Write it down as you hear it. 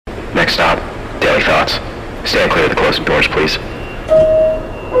Next stop, Daily Thoughts. Stand clear of the closing doors, please.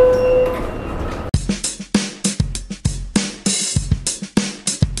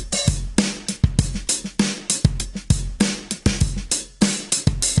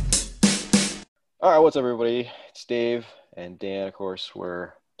 All right, what's up, everybody? It's Dave and Dan. Of course,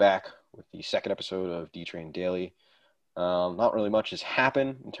 we're back with the second episode of D-Train Daily. Not really much has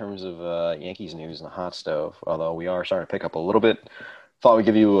happened in terms of Yankees news in the hot stove, although we are starting to pick up a little bit. Thought we'd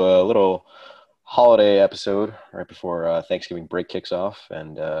give you a little holiday episode right before Thanksgiving break kicks off.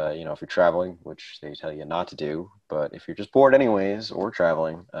 And, if you're traveling, which they tell you not to do, but if you're just bored anyways or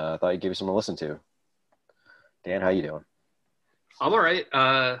traveling, I thought I'd give you something to listen to. Dan, how you doing? I'm all right.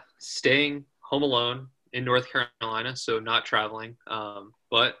 Staying home alone in North Carolina, so not traveling.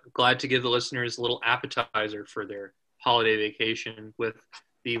 But glad to give the listeners a little appetizer for their holiday vacation with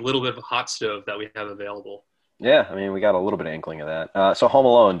the little bit of a hot stove that we have available. Yeah, I mean, we got a little bit of inkling of that. So Home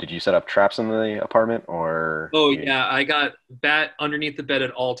Alone, did you set up traps in the apartment or? Oh, yeah, I got bat underneath the bed at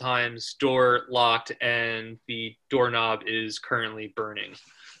all times, door locked, and the doorknob is currently burning.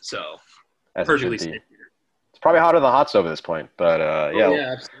 So, As it perfectly should be. safe. It's probably hotter than the hot stove at this point, but yeah. Oh,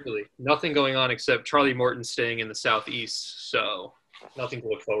 yeah, absolutely. Nothing going on except Charlie Morton staying in the southeast, so nothing to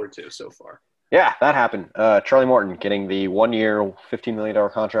look forward to so far. Yeah, that happened. Charlie Morton getting the 1-year, $15 million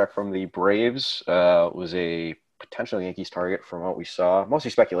contract from the Braves was a potential Yankees target from what we saw.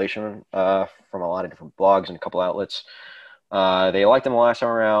 Mostly speculation from a lot of different blogs and a couple outlets. They liked him the last time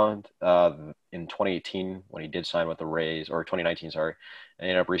around in 2018 when he did sign with the Rays, or 2019, sorry, and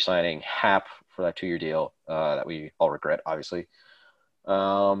ended up re-signing Happ for that 2-year deal that we all regret, obviously.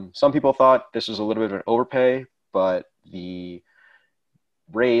 Some people thought this was a little bit of an overpay, but the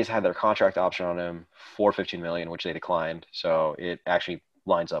Rays had their contract option on him for $15 million, which they declined. So it actually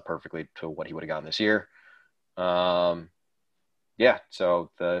lines up perfectly to what he would have gotten this year. Yeah,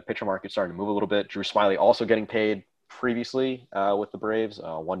 so the pitcher market's starting to move a little bit. Drew Smyly also getting paid previously with the Braves,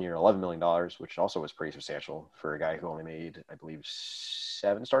 1 year, $11 million, which also was pretty substantial for a guy who only made, I believe,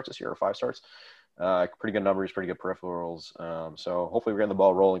 7 starts this year or 5 starts. Pretty good numbers, pretty good peripherals. So hopefully we're getting the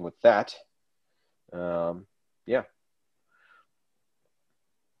ball rolling with that. Yeah.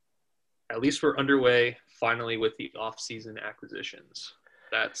 At least we're underway finally with the off-season acquisitions.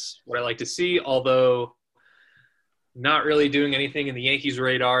 That's what I like to see, although not really doing anything in the Yankees'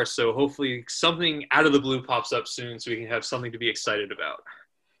 radar. So hopefully something out of the blue pops up soon so we can have something to be excited about.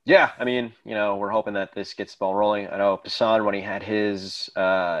 Yeah, I mean, we're hoping that this gets the ball rolling. I know Passan, when he had his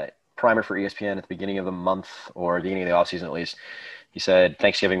primer for ESPN at the beginning of the month, or the beginning of the offseason at least, he said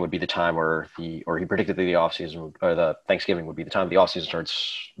Thanksgiving would be the time he predicted that the offseason, or the Thanksgiving would be the time the offseason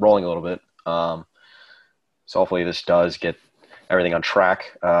starts rolling a little bit. So hopefully this does get everything on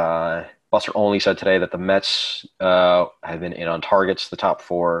track. Buster Olney said today that the Mets have been in on targets, the top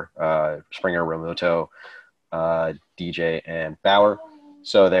 4, Springer, Realmuto, DJ, and Bauer.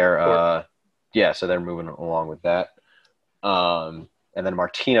 So they're moving along with that. And then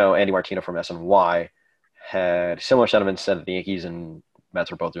Andy Martino from SNY had similar sentiments, said that the Yankees and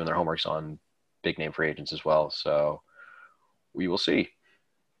Mets are both doing their homeworks on big name free agents as well. So we will see.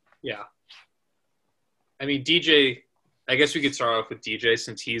 Yeah. I mean, DJ, I guess we could start off with DJ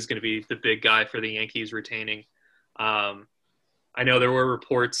since he's going to be the big guy for the Yankees retaining. I know there were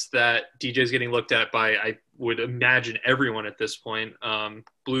reports that DJ is getting looked at by, I would imagine, everyone at this point.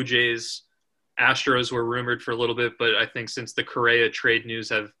 Blue Jays, Astros were rumored for a little bit, but I think since the Correa trade news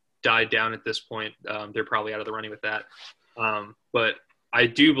have died down at this point, they're probably out of the running with that. But I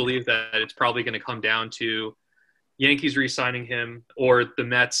do believe that it's probably going to come down to Yankees re-signing him, or the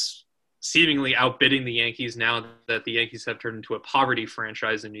Mets seemingly outbidding the Yankees now that the Yankees have turned into a poverty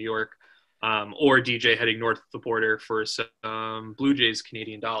franchise in New York, or DJ heading north of the border for some Blue Jays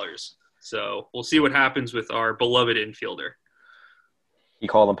Canadian dollars. So we'll see what happens with our beloved infielder. He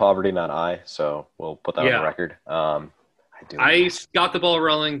called them poverty, not I, so we'll put that on the record. I got the ball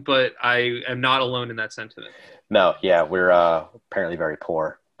rolling, but I am not alone in that sentiment. No, yeah, we're apparently very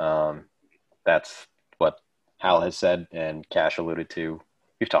poor. That's what Hal has said and Cash alluded to.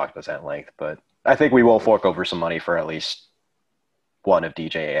 We've talked about that at length, but I think we will fork over some money for at least one of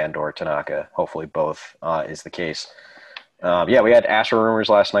DJ and or Tanaka. Hopefully both is the case. We had Astro rumors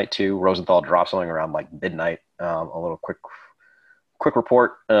last night too. Rosenthal dropped something around like midnight. A little quick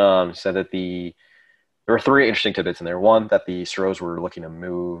report said that there were 3 interesting tidbits in there. One, that the Stros were looking to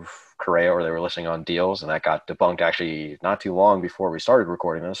move Correa, or they were listening on deals, and that got debunked actually not too long before we started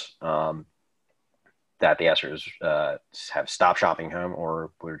recording this. That the Astros have stopped shopping him, or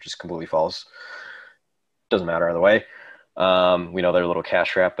were just completely false. Doesn't matter either way. We know they're a little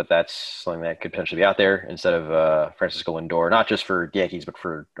cash trap, but that's something that could potentially be out there instead of Francisco Lindor, not just for the Yankees, but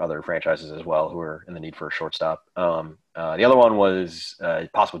for other franchises as well who are in the need for a shortstop. The other one was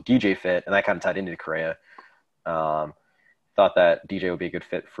possible DJ fit, and that kind of tied into Correa. Thought that DJ would be a good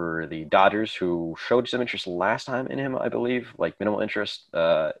fit for the Dodgers, who showed some interest last time in him, I believe, like minimal interest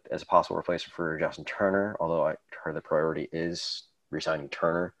as a possible replacement for Justin Turner, although I heard the priority is re-signing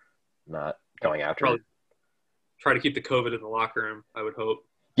Turner, not going after Probably it. try to keep the COVID in the locker room, I would hope.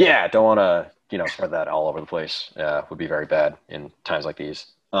 Yeah, don't want to, spread that all over the place. Would be very bad in times like these.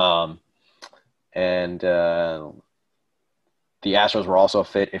 And the Astros were also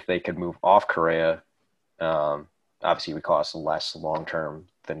fit if they could move off Correa. Obviously, it would cost less long term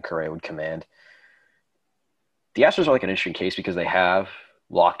than Correa would command. The Astros are like an interesting case because they have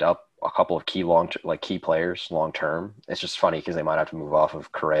locked up a couple of key players long term. It's just funny because they might have to move off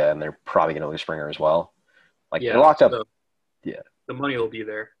of Correa, and they're probably going to lose Springer as well. Like Yeah, they're locked up. so Yeah. the money will be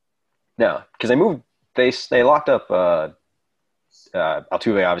there. No, because they locked up Altuve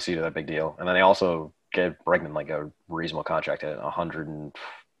obviously to that big deal, and then they also gave Bregman like a reasonable contract at 100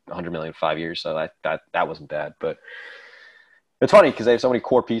 million 5 years. So that wasn't bad, but it's funny because they have so many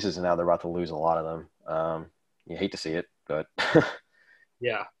core pieces, and now they're about to lose a lot of them. You hate to see it, but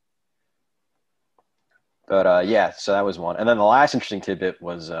Yeah. but yeah. So that was one, and then the last interesting tidbit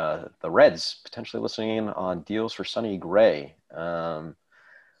was the Reds potentially listening in on deals for Sonny Gray.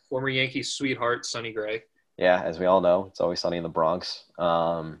 Former Yankees sweetheart, Sonny Gray. Yeah, as we all know, it's always sunny in the Bronx.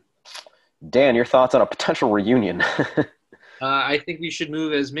 Dan, your thoughts on a potential reunion? I think we should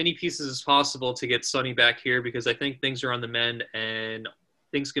move as many pieces as possible to get Sonny back here because I think things are on the mend and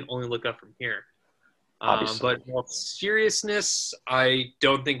things can only look up from here. Obviously. But in all seriousness, I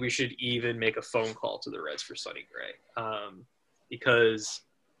don't think we should even make a phone call to the Reds for Sonny Gray because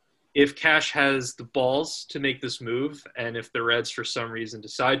if Cash has the balls to make this move and if the Reds for some reason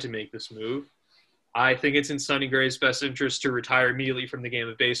decide to make this move, I think it's in Sonny Gray's best interest to retire immediately from the game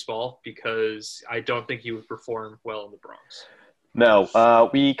of baseball because I don't think he would perform well in the Bronx. No,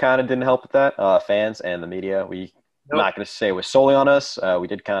 we kind of didn't help with that. Fans and the media, not going to say it was solely on us. We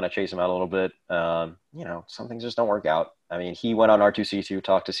did kind of chase him out a little bit. Some things just don't work out. I mean, he went on R2C2,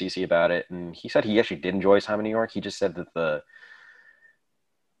 talked to CC about it, and he said he actually did enjoy his time in New York. He just said that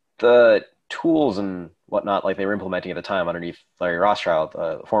the tools and whatnot, like they were implementing at the time underneath Larry Rothschild,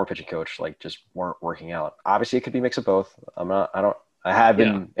 former pitching coach, like just weren't working out. Obviously, it could be a mix of both. I have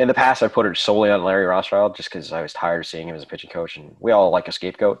been in the past. I put it solely on Larry Rothschild just because I was tired of seeing him as a pitching coach, and we all like a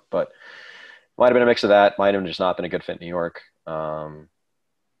scapegoat. But might have been a mix of that. Might have just not been a good fit in New York.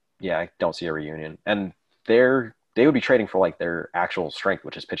 I don't see a reunion, and they would be trading for like their actual strength,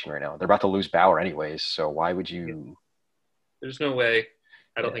 which is pitching right now. They're about to lose Bauer anyways, so why would you? There's no way.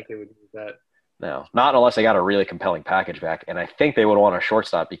 I don't think they would do that. No, not unless they got a really compelling package back. And I think they would want a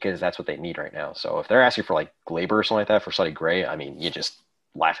shortstop because that's what they need right now. So if they're asking for like Glaber or something like that for Sonny Gray, I mean, you just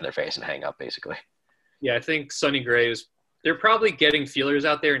laugh in their face and hang up basically. Yeah, I think Sonny Gray they're probably getting feelers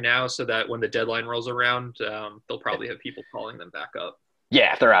out there now so that when the deadline rolls around, they'll probably have people calling them back up.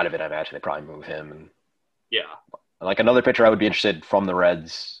 Yeah, if they're out of it, I imagine they probably move him. And yeah. Like another pitcher I would be interested from the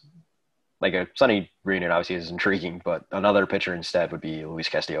Reds. Like a Sonny reunion obviously is intriguing, but another pitcher instead would be Luis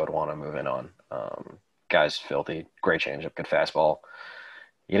Castillo to want to move in on. Guy's filthy, great changeup, good fastball.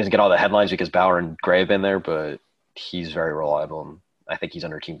 He doesn't get all the headlines because Bauer and Gray have been there, but he's very reliable, and I think he's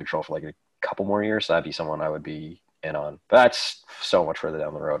under team control for like a couple more years. So that'd be someone I would be in on. But that's so much further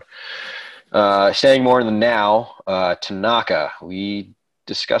down the road. Staying more in the now, Tanaka. We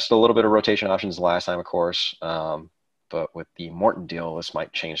discussed a little bit of rotation options last time, of course, but with the Morton deal, this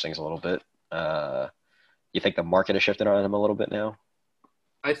might change things a little bit. You think the market has shifted on him a little bit now?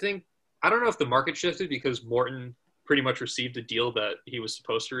 I don't know if the market shifted because Morton pretty much received a deal that he was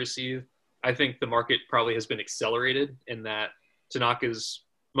supposed to receive. I think the market probably has been accelerated in that Tanaka's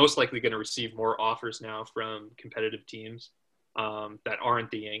most likely going to receive more offers now from competitive teams that aren't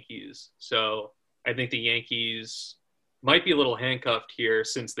the Yankees. So I think the Yankees might be a little handcuffed here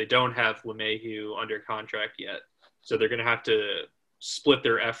since they don't have LeMahieu under contract yet. So they're going to have to split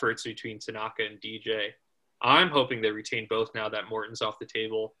their efforts between Tanaka and DJ. I'm hoping they retain both now that Morton's off the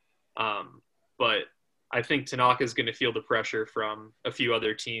table. But I think Tanaka is going to feel the pressure from a few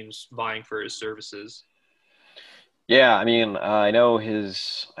other teams vying for his services. Yeah, I mean, I know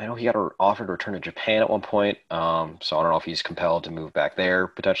he got offered to return to Japan at one point. So I don't know if he's compelled to move back there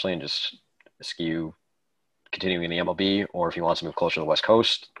potentially and just skew continuing in the MLB, or if he wants to move closer to the West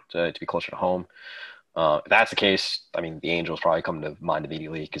Coast to be closer to home. If that's the case, I mean, the Angels probably come to mind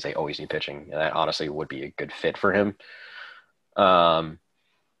immediately because they always need pitching, and that honestly would be a good fit for him. In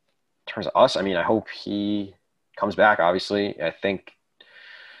terms of us, I mean, I hope he comes back, obviously. I think,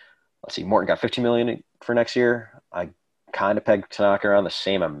 let's see, Morton got $15 million for next year. I kind of pegged Tanaka around the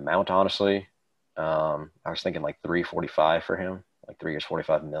same amount, honestly. I was thinking like 345 for him, like 3 years,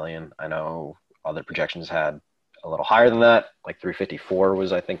 45 million. I know other projections had a little higher than that, like 354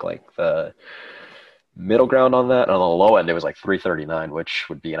 was, I think, like the middle ground on that. And on the low end, it was like 339, which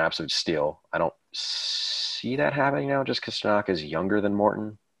would be an absolute steal. I don't see that happening now just because Tanaka is younger than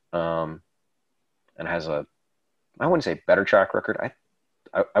Morton, and has a, I wouldn't say better track record.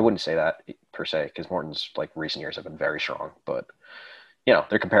 I wouldn't say that per se because Morton's like recent years have been very strong, but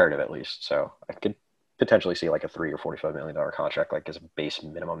they're comparative at least. So I could potentially see like a $3 or $45 million contract like as a base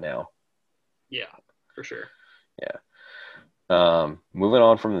minimum now. Yeah, for sure. Yeah. Moving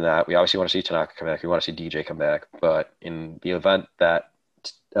on from that, we obviously want to see Tanaka come back. We want to see DJ come back. But in the event that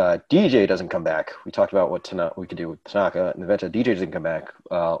DJ doesn't come back, we talked about what we could do with Tanaka. In the event that DJ doesn't come back,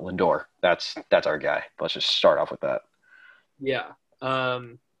 Lindor, that's our guy. Let's just start off with that. Yeah.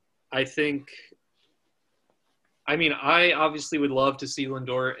 I think, I obviously would love to see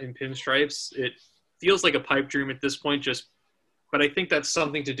Lindor in pinstripes. It feels like a pipe dream at this point, but I think that's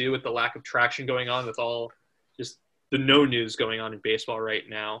something to do with the lack of traction going on with all just the no news going on in baseball right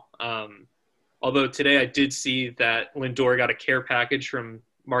now. Although today I did see that Lindor got a care package from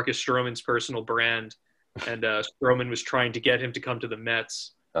Marcus Stroman's personal brand, and Stroman was trying to get him to come to the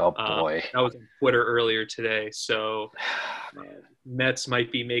Mets. Oh, boy. That was on Twitter earlier today. So Mets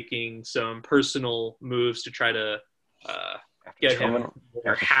might be making some personal moves to try to get him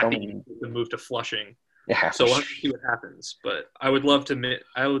happy to move to Flushing. Yeah, so we'll have to see what happens. But I would love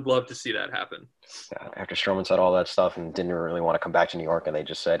to see that happen. Yeah, after Stroman said all that stuff and didn't really want to come back to New York, and they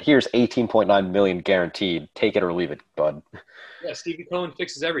just said, here's $18.9 million guaranteed. Take it or leave it, bud. Yeah, Stevie Cohen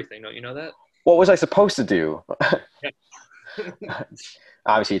fixes everything. Don't you know that? What was I supposed to do? Yeah.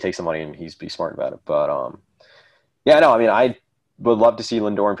 Obviously, he takes the money and he's be smart about it. But, I would love to see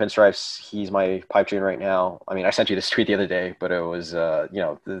Lindor in pinstripes. He's my pipe dream right now. I sent you this tweet the other day, but it was,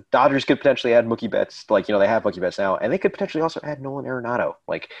 the Dodgers could potentially add Mookie Betts. Like, they have Mookie Betts now, and they could potentially also add Nolan Arenado.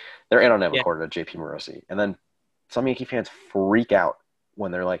 Like, they're in on him, according to JP Morosi. And then some Yankee fans freak out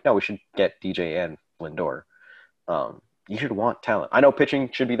when they're like, no, we should get DJ and Lindor. You should want talent. I know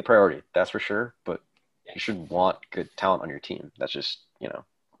pitching should be the priority, that's for sure, but you should want good talent on your team. That's just,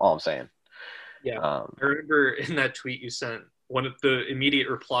 all I'm saying. Yeah. I remember in that tweet you sent, one of the immediate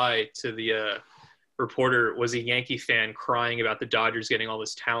reply to the reporter was a Yankee fan crying about the Dodgers getting all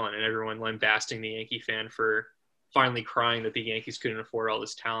this talent, and everyone lambasting the Yankee fan for finally crying that the Yankees couldn't afford all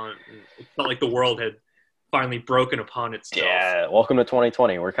this talent. And it felt like the world had finally broken upon itself. Yeah, welcome to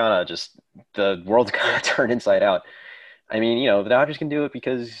 2020. We're kind of just – the world's kind of turned inside out. The Dodgers can do it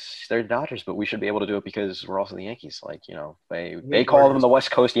because they're the Dodgers, but we should be able to do it because we're also the Yankees. Like, they call them the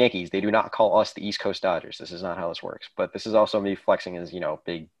West Coast Yankees. They do not call us the East Coast Dodgers. This is not how this works. But this is also me flexing as,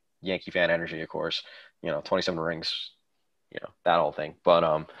 big Yankee fan energy, of course. 27 rings, that whole thing.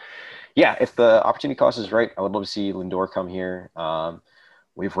 But, if the opportunity cost is right, I would love to see Lindor come here.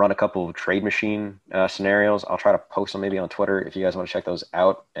 We've run a couple of trade machine scenarios. I'll try to post them maybe on Twitter if you guys want to check those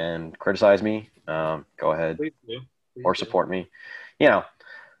out and criticize me. Go ahead. Please do. Or support me.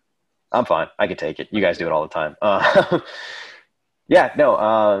 I'm fine. I can take it. You guys do it all the time.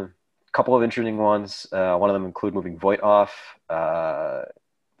 Couple of interesting ones. One of them include moving Voit off,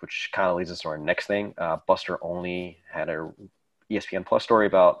 which kind of leads us to our next thing. Buster Olney had a ESPN Plus story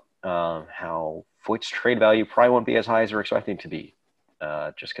about how Voit's trade value probably won't be as high as we're expecting it to be,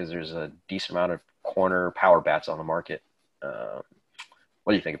 just because there's a decent amount of corner power bats on the market. What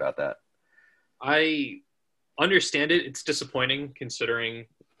do you think about that? I understand it. It's disappointing considering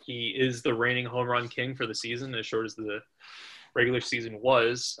he is the reigning home run king for the season, as short as the regular season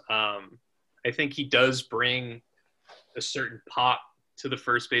was. I think he does bring a certain pop to the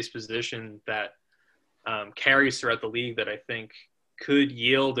first base position that carries throughout the league that I think could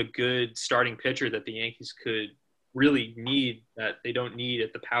yield a good starting pitcher that the Yankees could really need, that they don't need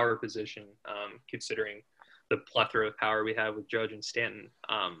at the power position, considering the plethora of power we have with Judge and Stanton.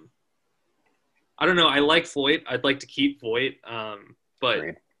 I don't know. I like Voit. I'd like to keep Voit. But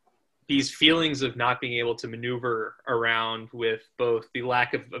Agreed. These feelings of not being able to maneuver around with both the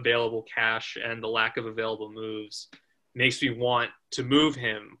lack of available cash and the lack of available moves makes me want to move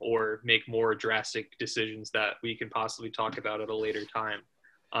him or make more drastic decisions that we can possibly talk about at a later time.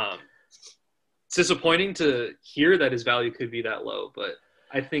 It's disappointing to hear that his value could be that low, but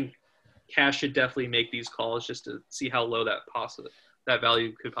I think cash should definitely make these calls just to see how low that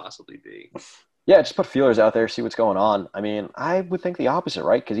value could possibly be. Yeah, just put feelers out there, see what's going on. I would think the opposite,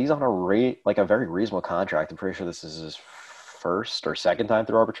 right? Because he's on a very reasonable contract. I'm pretty sure this is his first or second time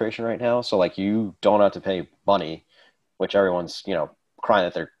through arbitration right now. So like you don't have to pay money, which everyone's, crying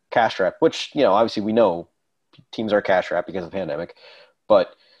that they're cash strapped, which, obviously we know teams are cash strapped because of the pandemic.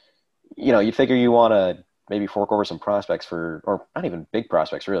 But, you figure you want to maybe fork over some prospects or not even big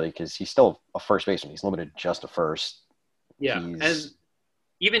prospects really, because he's still a first baseman. He's limited just to first. Yeah. And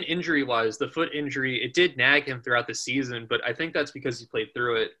even injury-wise, the foot injury, it did nag him throughout the season, but I think that's because he played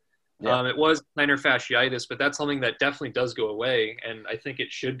through it. Yeah. It was plantar fasciitis, but that's something that definitely does go away, and I think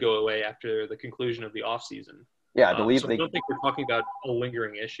it should go away after the conclusion of the offseason. Yeah, I believe I don't think we're talking about a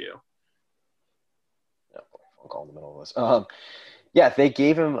lingering issue. Yeah, phone call in the middle of this. Yeah, they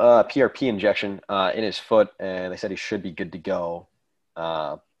gave him a PRP injection in his foot, and they said he should be good to go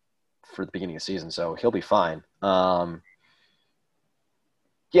for the beginning of the season, so he'll be fine.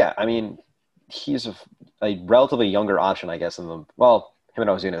 Yeah, I mean, he's a relatively younger option, I guess, him and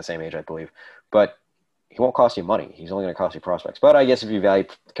Ozuna are the same age, I believe. But he won't cost you money. He's only going to cost you prospects. But I guess if you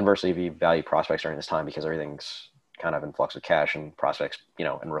value prospects during this time because everything's kind of in flux with cash and prospects,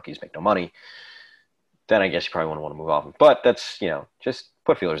 and rookies make no money, then I guess you probably wouldn't want to move off him. But that's, just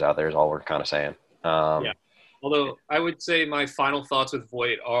put feelers out there is all we're kind of saying. Yeah. Although I would say my final thoughts with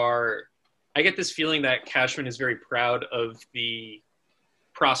Voit are, I get this feeling that Cashman is very proud of the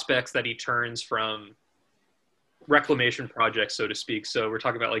prospects that he turns from reclamation projects, so to speak. So we're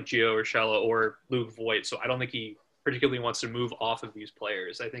talking about like Gio Urshela or Luke Voit. So I don't think he particularly wants to move off of these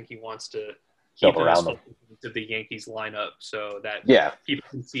players. I think he wants to keep them as to the Yankees lineup so that people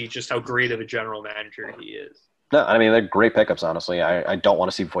can see just how great of a general manager he is. No, I mean, they're great pickups, honestly. I don't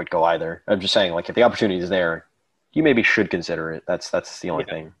want to see Voit go either. I'm just saying, like, if the opportunity is there, you maybe should consider it. That's the only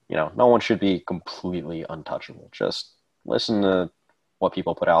thing. No one should be completely untouchable. Just listen to what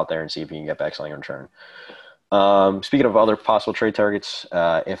people put out there and see if you can get back something in return. Speaking of other possible trade targets,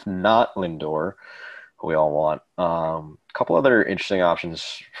 if not Lindor, who we all want, a couple other interesting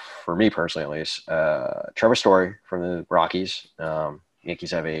options for me personally, at least. Trevor Story from the Rockies.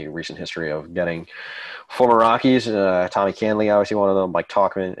 Yankees have a recent history of getting former Rockies. Tommy Canley, obviously one of them, Mike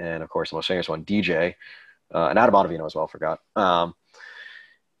Tauchman, and of course the most famous one, DJ, and Adam Ottavino as well. Forgot.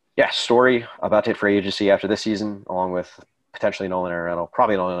 Story about to hit free agency after this season, along with potentially Nolan Arenado,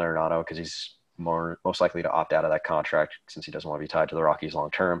 probably Nolan Arenado because he's most likely to opt out of that contract since he doesn't want to be tied to the Rockies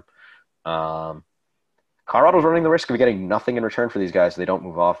long term. Colorado's running the risk of getting nothing in return for these guys if they don't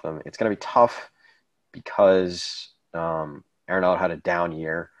move off them. It's going to be tough because Arenado had a down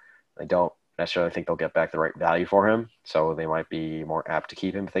year. I don't necessarily think they'll get back the right value for him, so they might be more apt to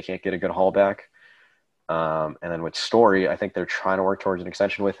keep him if they can't get a good haul back. And then with Story, I think they're trying to work towards an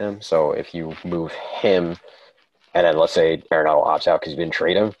extension with him. So if you move him and then let's say Arenado opts out because you didn't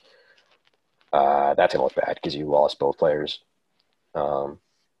trade him, that's going to look bad because you lost both players.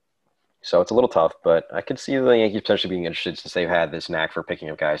 So it's a little tough, but I could see the Yankees potentially being interested since they've had this knack for picking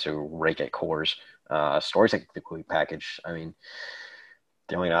up guys who rake at cores. Story's like the complete package. I mean,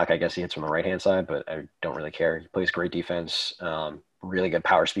 the only knock, I guess he hits from the right-hand side, but I don't really care. He plays great defense, really good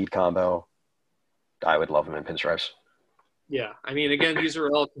power-speed combo. I would love him in pinstripes. Yeah, I mean, again, these are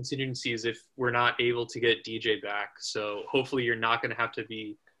all contingencies if we're not able to get DJ back. So hopefully you're not going to have to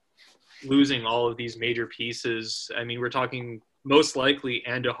be losing all of these major pieces. I mean, we're talking most likely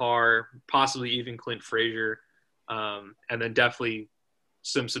Andujar, possibly even Clint Frazier, and then definitely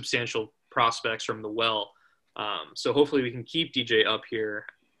some substantial prospects from the well. So hopefully we can keep DJ up here.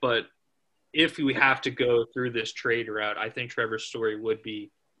 But if we have to go through this trade route, I think Trevor Story would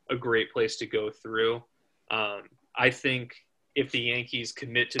be a great place to go through. I think if the Yankees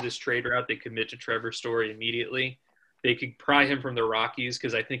commit to this trade route, they commit to Trevor Story immediately. They could pry him from the Rockies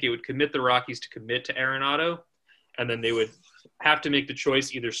because I think it would commit the Rockies to commit to Arenado, and then they would have to make the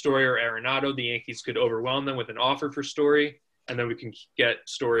choice either Story or Arenado. The Yankees could overwhelm them with an offer for Story, and then we can get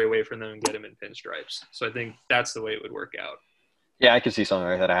Story away from them and get him in pinstripes. So I think that's the way it would work out. Yeah, I could see something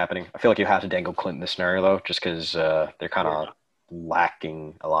like that happening. I feel like you have to dangle Clint in this scenario, though, just because they're kind of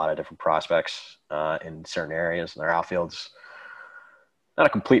lacking a lot of different prospects in certain areas in their outfields. Not a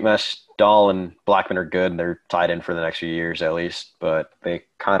complete mess. Dahl and Blackman are good. They're tied in for the next few years at least, but they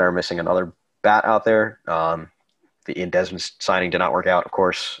kind of are missing another bat out there. The Ian Desmond signing did not work out, of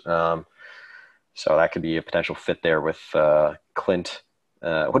course. So that could be a potential fit there with Clint.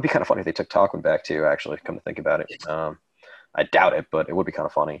 It would be kind of funny if they took Tauchman back too, actually, come to think about it. I doubt it, but it would be kind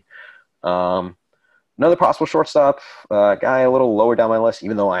of funny. Another possible shortstop, guy a little lower down my list,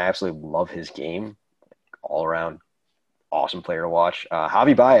 even though I absolutely love his game. All around awesome player to watch.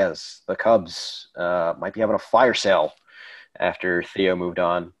 Javi Baez, the Cubs, might be having a fire sale after Theo moved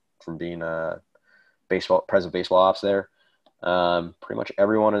on from being president of baseball ops there. Pretty much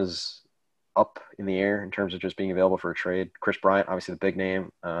everyone is up in the air in terms of just being available for a trade. Chris Bryant, obviously the big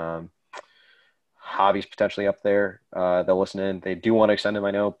name. Hobby's potentially up there. They'll listen in. They do want to extend him,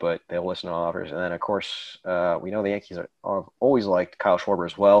 I know, but they'll listen to offers. And then, of course, we know the Yankees have always liked Kyle Schwarber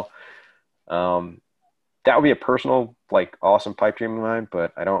as well. That would be a personal, like, awesome pipe dream of mine,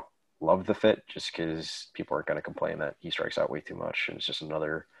 but I don't love the fit just because people are going to complain that he strikes out way too much. And it's just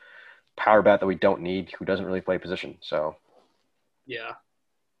another power bat that we don't need who doesn't really play position. So, Yeah.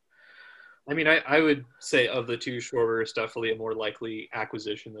 I mean, I would say of the two, Schwarber is definitely a more likely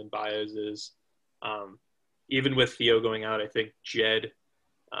acquisition than Baez is. Even with Theo going out, I think Jed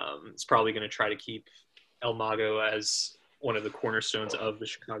is probably going to try to keep El Mago as one of the cornerstones of the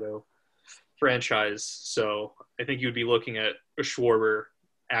Chicago franchise. So I think you would be looking at a Schwarber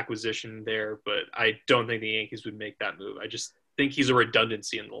acquisition there, but I don't think the Yankees would make that move. I just think he's a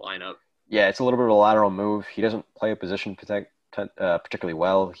redundancy in the lineup. yeah, it's a little bit of a lateral move. He doesn't play a position particularly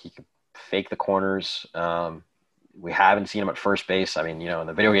well. He can fake the corners. We haven't seen him at first base. I mean, in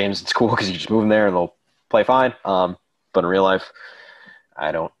the video games, it's cool because you just move him there and they'll play fine. But in real life,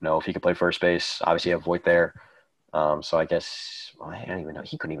 I don't know if he could play first base. Obviously, you have Voit there. So I guess I don't even know.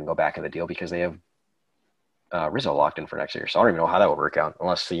 He couldn't even go back in the deal because they have Rizzo locked in for next year. So I don't even know how that would work out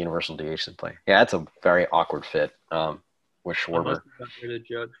unless the universal DH didn't play. Yeah, that's a very awkward fit with Schwarber. Unless you got rid of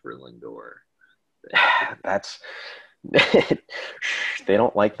Judge for Lindor. That's they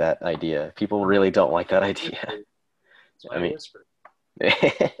don't like that idea. People really don't like that idea. I mean, whisper.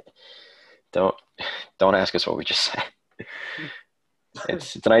 don't ask us what we just said.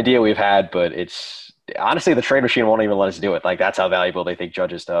 It's an idea we've had, but it's honestly the trade machine won't even let us do it. Like that's how valuable they think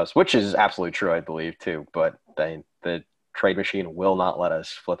Judge is to us, which is absolutely true, I believe too. But the trade machine will not let us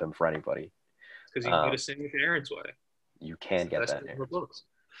flip him for anybody. Because you can get a single Aaron's way. You can get that. Books.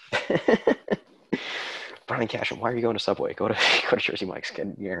 Brian Cashman, why are you going to Subway? Go to Jersey Mike's, get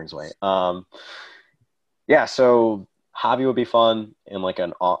Aaron's way. Yeah, so Javi would be fun in like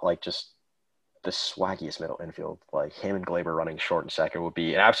just the swaggiest middle infield. Like him and Glaber running short and second would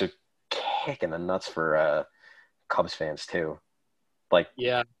be an absolute kick in the nuts for Cubs fans too. Like,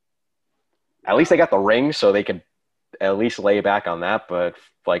 yeah, at least they got the ring, so they could at least lay back on that. But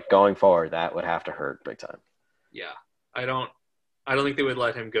like going forward, that would have to hurt big time. Yeah, I don't think they would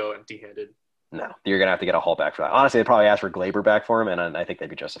let him go empty-handed. No, you're gonna have to get a haul back for that. Honestly, they'd probably ask for Glaber back for him, and I think they'd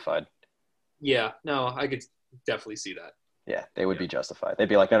be justified. Yeah, no, I could definitely see that. Yeah, they would be justified. They'd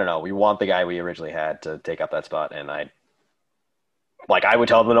be like, no, we want the guy we originally had to take up that spot. And I would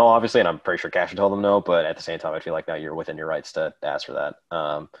tell them no, obviously, and I'm pretty sure Cash would tell them no. But at the same time, I feel like now you're within your rights to ask for that.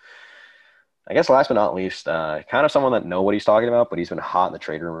 I guess last but not least, kind of someone that nobody's talking about, but he's been hot in the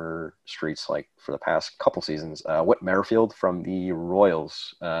trade rumor streets like for the past couple seasons. Whit Merrifield from the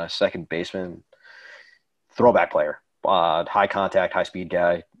Royals, second baseman, throwback player, high contact, high speed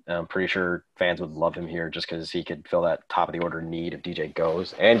guy. I'm pretty sure fans would love him here just because he could fill that top of the order need if DJ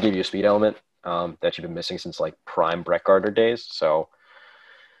goes and give you a speed element that you've been missing since like prime Brett Gardner days. So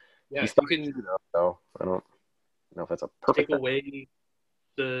yeah, he's you can so I don't know if that's a perfect take away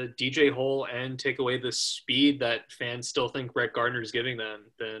the DJ hole and take away the speed that fans still think Brett Gardner is giving them,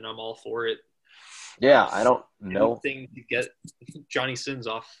 then I'm all for it. Yeah, I don't know. Anything to get Johnny Sins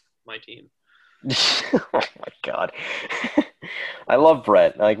off my team. Oh my God. I love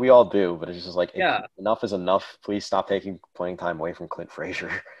Brett. Like we all do, but it's just like enough is enough. Please stop taking playing time away from Clint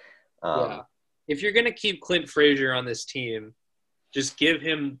Frazier. Yeah. If you're gonna keep Clint Frazier on this team, just give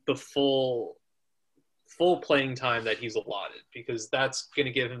him the full playing time that he's allotted, because that's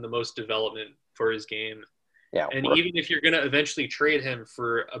gonna give him the most development for his game. Yeah. And even if you're gonna eventually trade him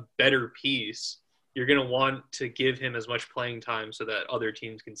for a better piece, you're going to want to give him as much playing time so that other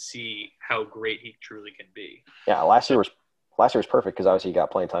teams can see how great he truly can be. Yeah, last year was perfect because obviously he got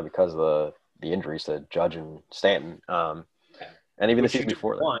playing time because of the injuries to Judge and Stanton, and even the season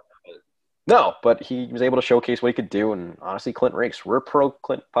before that. No, but he was able to showcase what he could do, and honestly, Clint rakes. We're pro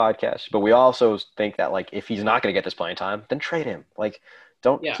Clint podcast, but we also think that like if he's not going to get this playing time, then trade him. Like,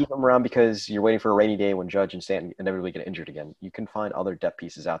 don't keep him around because you're waiting for a rainy day when Judge and Stanton inevitably get injured again. You can find other depth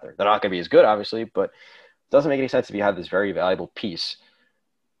pieces out there. They're not going to be as good, obviously, but it doesn't make any sense if you have this very valuable piece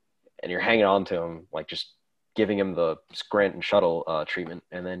and you're hanging on to him, like just giving him the Scranton and shuttle treatment,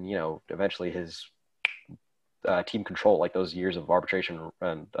 and then eventually his team control, like those years of arbitration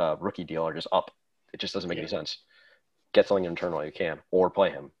and rookie deal, are just up. It just doesn't make any sense. Get something internal while you can, or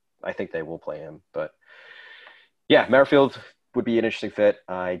play him. I think they will play him, but yeah, Merrifield would be an interesting fit.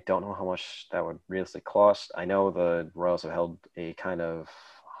 I don't know how much that would realistically cost. I know the Royals have held a kind of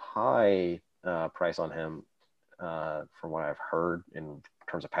high price on him from what I've heard in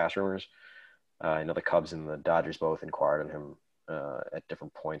terms of past rumors. I know the Cubs and the Dodgers both inquired on him at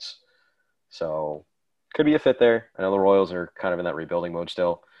different points. So could be a fit there. I know the Royals are kind of in that rebuilding mode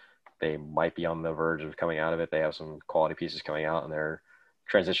still. They might be on the verge of coming out of it. They have some quality pieces coming out, and they're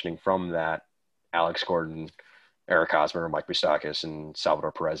transitioning from that Alex Gordon, Eric Hosmer, Mike Moustakas, and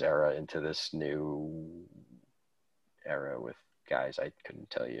Salvador Perez era into this new era with guys I couldn't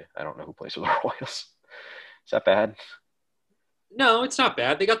tell you. I don't know who plays for the Royals. Is that bad? No, it's not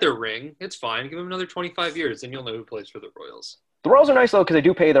bad. They got their ring. It's fine. Give them another 25 years, and you'll know who plays for the Royals. The Royals are nice though because they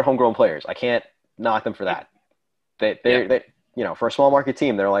do pay their homegrown players. I can't knock them for that. They for a small market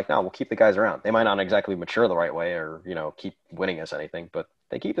team, they're like, no, we'll keep the guys around. They might not exactly mature the right way or keep winning us anything, but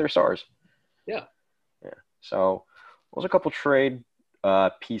they keep their stars. Yeah. So those are a couple trade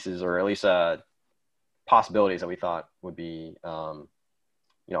pieces, or at least possibilities that we thought would be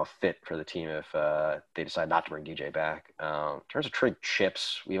a fit for the team if they decide not to bring DJ back. In terms of trade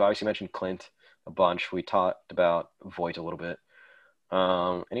chips, we've obviously mentioned Clint a bunch. We talked about Voit a little bit.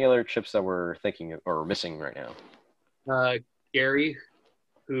 Any other chips that we're thinking of, or missing right now? Gary,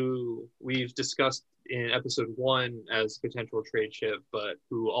 who we've discussed in episode 1 as potential trade chip, but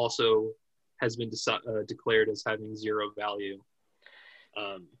who also has been declared as having zero value.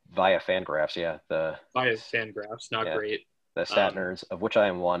 Via Fangraphs, yeah. Via Fangraphs, not great. The stat nerds, of which I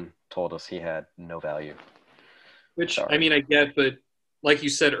am one, told us he had no value. Which, I mean, I get, but like you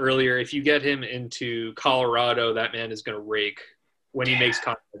said earlier, if you get him into Colorado, that man is going to rake when he makes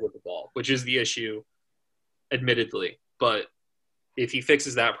contact with the ball, which is the issue, admittedly. But if he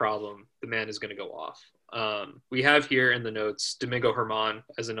fixes that problem, the man is going to go off. We have here in the notes Domingo Germán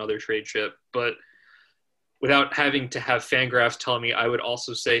as another trade chip, but without having to have Fangraphs tell me, I would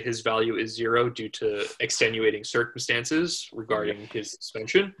also say his value is zero due to extenuating circumstances regarding his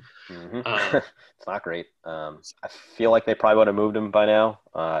suspension. Mm-hmm. It's not great. I feel like they probably would have moved him by now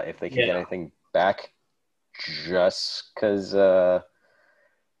if they could get anything back, just because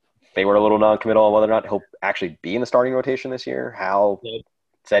they were a little non-committal on whether or not he'll actually be in the starting rotation this year. Hal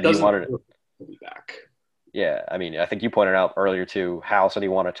said he wanted to be back. Yeah, I mean, I think you pointed out earlier, too, Hal said he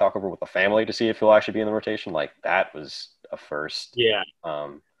wanted to talk over with the family to see if he'll actually be in the rotation. Like, that was a first. Yeah.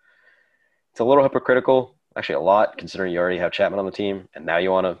 It's a little hypocritical, actually a lot, considering you already have Chapman on the team, and now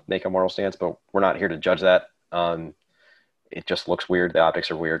you want to make a moral stance, but we're not here to judge that. It just looks weird. The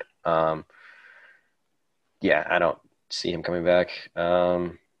optics are weird. I don't see him coming back.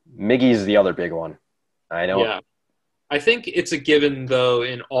 Miggy's the other big one. Yeah. I think it's a given, though,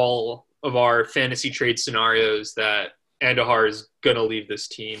 in all of our fantasy trade scenarios that Andujar is going to leave this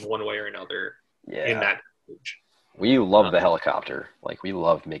team one way or another in that stage. We love the helicopter. Like, we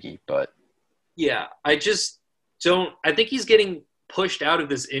love Miggy, but... Yeah, I just don't... I think he's getting pushed out of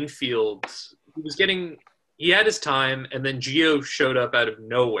this infield. He had his time, and then Gio showed up out of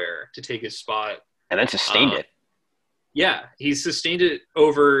nowhere to take his spot. And then sustained it. Yeah, he sustained it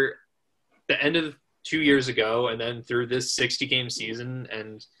over the end of 2 years ago and then through this 60-game season,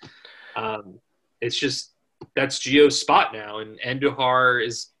 and it's just that's Gio's spot now, and Andujar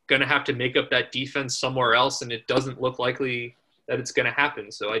is going to have to make up that defense somewhere else, and it doesn't look likely that it's going to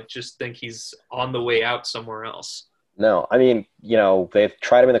happen. So I just think he's on the way out somewhere else. No, I mean, they've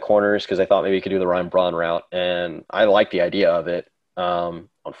tried him in the corners because they thought maybe he could do the Ryan Braun route, and I like the idea of it.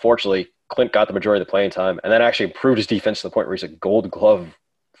 Unfortunately, Clint got the majority of the playing time and then actually improved his defense to the point where he's a Gold Glove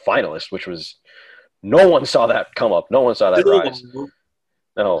finalist, which was no one saw that come up. No one saw that rise.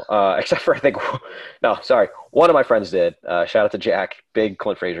 No, except for one of my friends did. Shout out to Jack, big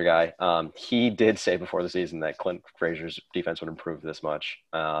Clint Frazier guy. He did say before the season that Clint Frazier's defense would improve this much.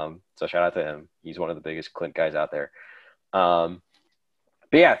 So shout out to him. He's one of the biggest Clint guys out there. But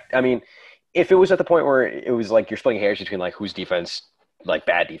yeah, I mean, if it was at the point where it was like you're splitting hairs between like whose defense, like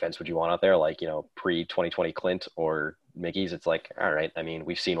bad defense, would you want out there, like pre-2020 Clint or Miggy's? It's like, all right. I mean,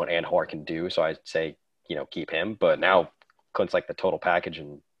 we've seen what Andujar can do, so I'd say keep him. But now Clint's like the total package,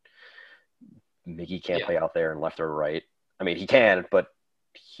 and Miggy can't play out there and left or right. I mean, he can, but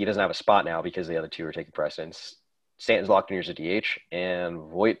he doesn't have a spot now because the other two are taking precedence. Stanton's locked in as a DH, and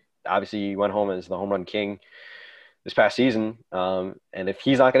Voit obviously went home as the home run king this past season. And if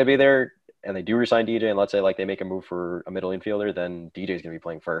he's not going to be there and they do resign DJ, and let's say like they make a move for a middle infielder, then DJ's going to be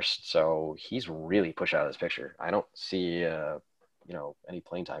playing first. So he's really pushed out of this picture. I don't see, any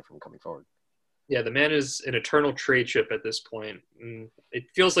playing time from him coming forward. Yeah, the man is an eternal trade chip at this point. It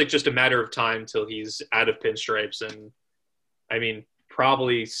feels like just a matter of time till he's out of pinstripes, and I mean,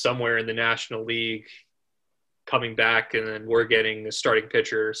 probably somewhere in the National League coming back, and then we're getting a starting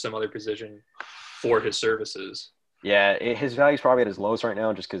pitcher or some other position for his services. Yeah, his value is probably at his lowest right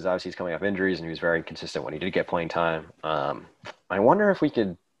now just because obviously he's coming off injuries and he was very consistent when he did get playing time. I wonder if we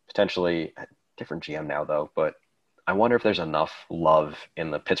could potentially – different GM now though, but I wonder if there's enough love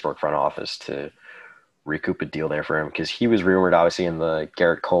in the Pittsburgh front office to recoup a deal there for him, because he was rumored obviously in the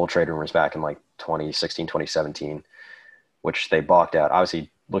Garrett Cole trade rumors back in like 2016, 2017, which they balked at.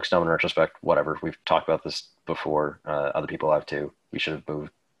 Obviously, looks dumb in retrospect, whatever. We've talked about this before. Other people have too. We should have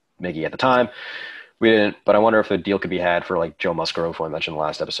moved Miggy at the time. We didn't, but I wonder if a deal could be had for like Joe Musgrove, who I mentioned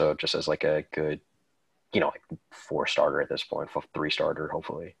last episode, just as like a good, like 4-starter at this point, 3-starter,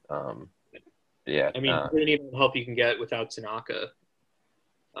 hopefully. Yeah. I mean, you need all the help you can get without Tanaka.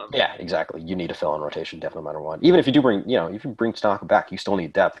 Yeah, exactly. You need to fill in rotation depth no matter what. Even if you do bring, if you bring Tanaka back, you still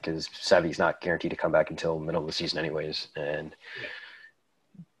need depth because Sevy's not guaranteed to come back until middle of the season anyways. And,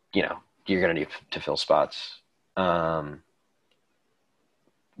 you're going to need to fill spots. One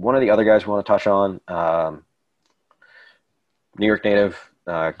of the other guys we want to touch on, New York native,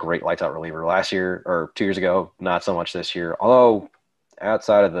 great lights out reliever last year or 2 years ago, not so much this year. Although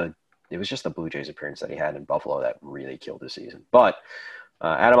outside of it was just the Blue Jays appearance that he had in Buffalo that really killed this season. But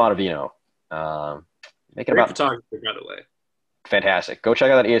Adam Ottavino, making Great about photography, by the way. Fantastic. Go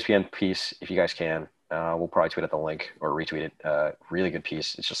check out that ESPN piece if you guys can. We'll probably tweet out the link or retweet it. Really good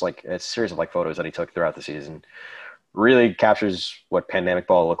piece. It's just like it's a series of like photos that he took throughout the season. Really captures what pandemic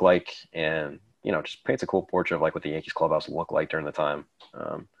ball looked like, and just paints a cool portrait of like what the Yankees clubhouse looked like during the time.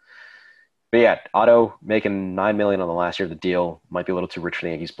 But yeah, Otto making $9 million on the last year of the deal might be a little too rich for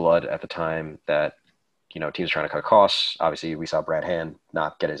the Yankees' blood at the time that teams trying to cut costs. Obviously, we saw Brad Hand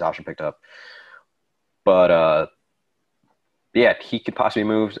not get his option picked up, but yeah, he could possibly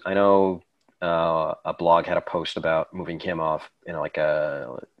move. I know a blog had a post about moving him off in like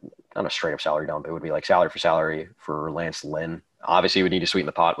not a straight up salary dump. It would be like salary for Lance Lynn. Obviously, you would need to sweeten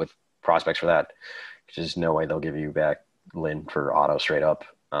the pot with prospects for that. There's no way they'll give you back Lynn for Otto straight up.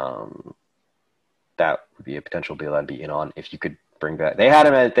 That would be a potential deal I'd be in on if you could bring back. They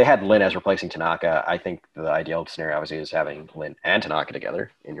had Lynn as replacing Tanaka. I think the ideal scenario obviously is having Lynn and Tanaka together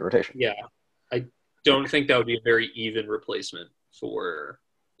in your rotation. Yeah, I don't think that would be a very even replacement for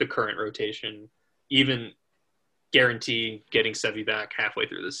the current rotation. Even guarantee getting Sevy back halfway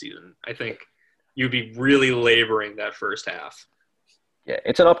through the season. I think you'd be really laboring that first half. Yeah,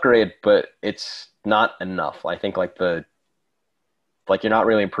 it's an upgrade, but it's not enough. I think you're not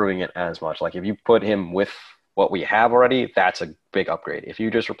really improving it as much. Like if you put him with what we have already, that's a big upgrade. If you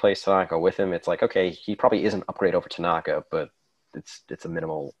just replace Tanaka with him, it's like, okay, he probably is an upgrade over Tanaka, but it's a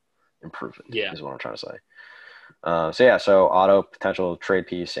minimal improvement. Yeah, is what I'm trying to say. So Otto, potential trade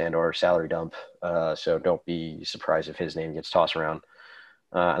piece and or salary dump. So don't be surprised if his name gets tossed around.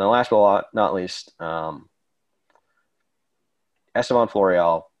 And then last but not least, Esteban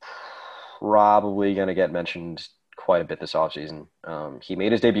Florial, probably going to get mentioned quite a bit this offseason. He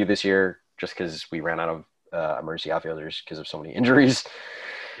made his debut this year just because we ran out of emergency outfielders because of so many injuries.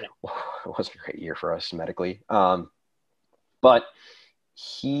 Yeah. It wasn't a great year for us medically. But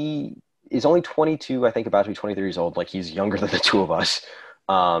he is only 22, I think about to be 23 years old. Like he's younger than the two of us.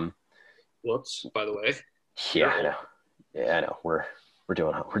 Whoops, by the way. Yeah, I know. Yeah, I know. We're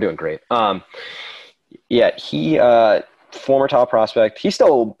doing great. Yeah, he former top prospect. He's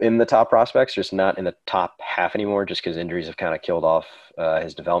still in the top prospects, just not in the top half anymore, just because injuries have kind of killed off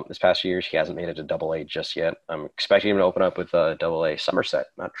his development this past few years. He hasn't made it to Double-A just yet. I'm expecting him to open up with Double-A Somerset,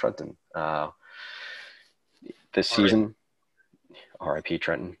 not Trenton, this season. R.I.P.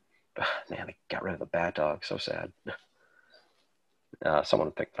 Trenton. Man, they got rid of the Bat Dog. So sad.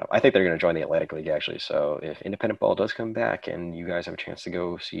 Someone picked it up. I think they're going to join the Atlantic League, actually. So if independent ball does come back and you guys have a chance to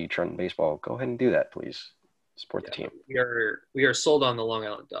go see Trenton baseball, go ahead and do that, please. Support the team. We are sold on the Long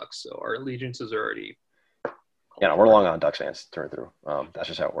Island Ducks, so our allegiances are already. Yeah, no, we're Long Island Ducks fans through and through. That's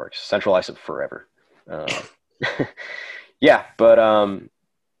just how it works. Centralized it forever. Yeah, but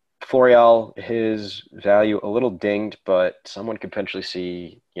Florial, his value a little dinged, but someone could potentially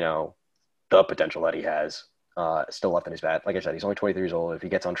see, the potential that he has still left in his bat. Like I said, he's only 23 years old. If he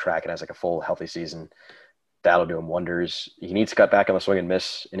gets on track and has like a full healthy season, that'll do him wonders. He needs to cut back on the swing and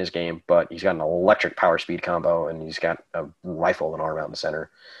miss in his game, but he's got an electric power speed combo and he's got a rifle and arm out in the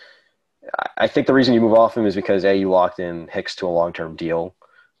center. I think the reason you move off him is because you locked in Hicks to a long-term deal.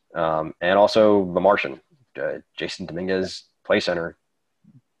 And also the Martian, Jason Dominguez, play center.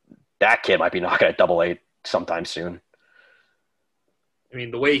 That kid might be knocking at Double-A sometime soon. I mean,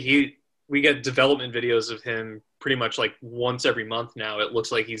 the way we get development videos of him pretty much like once every month now. It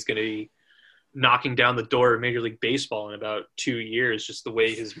looks like he's going to be knocking down the door of Major League Baseball in about 2 years, just the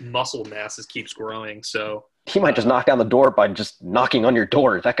way his muscle masses keeps growing. So he might just knock down the door by just knocking on your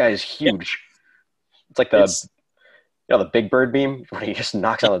door. That guy is huge. Yeah. It's like the Big Bird meme when he just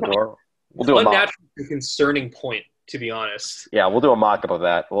knocks on the door. We'll do a unnaturally concerning point to be honest. Yeah, we'll do a mock-up of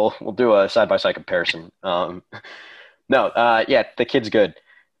that. We'll do a side-by-side comparison. Yeah, the kid's good.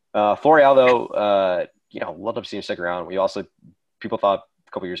 Florial, though, love to see him stick around. People thought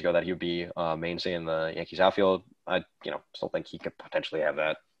a couple years ago that he would be a mainstay in the Yankees outfield. I, still think he could potentially have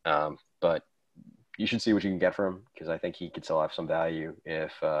that. But you should see what you can get from him because I think he could still have some value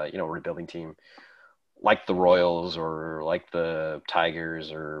if, a rebuilding team like the Royals or like the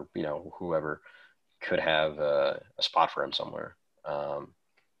Tigers or, whoever could have a spot for him somewhere.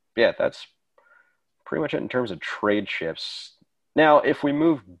 Yeah, that's pretty much it in terms of trade shifts. Now, if we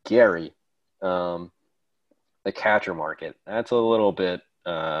move Gary, the catcher market, that's a little bit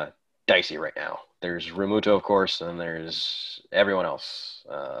dicey right now. There's Realmuto, of course, and there's everyone else.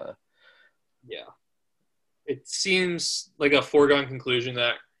 Yeah. It seems like a foregone conclusion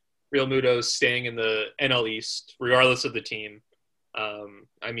that Realmuto is staying in the NL East, regardless of the team.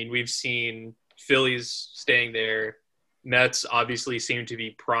 We've seen Phillies staying there. Mets obviously seem to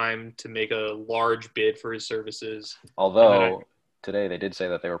be primed to make a large bid for his services. Although today they did say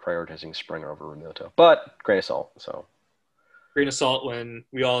that they were prioritizing Springer over Realmuto, but grain of salt. So grain of salt when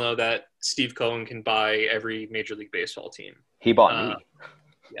we all know that Steve Cohen can buy every Major League Baseball team. He bought me.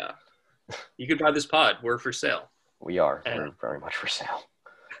 Yeah. You could buy this pod. We're for sale. We are. We're very much for sale.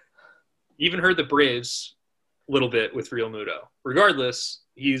 Even heard the Braves a little bit with Realmuto. Regardless,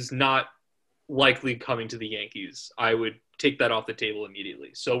 he's not likely coming to the Yankees. I would take that off the table immediately.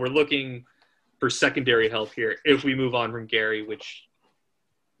 So we're looking for secondary help here if we move on from Gary, which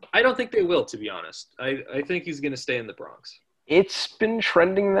I don't think they will, to be honest. I think he's going to stay in the Bronx. It's been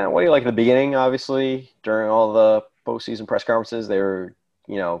trending that way. Like the beginning, obviously, during all the postseason press conferences, they were,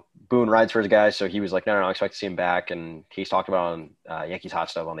 booing rides for his guys. So he was like, no, I expect to see him back. And he's talked about on Yankees Hot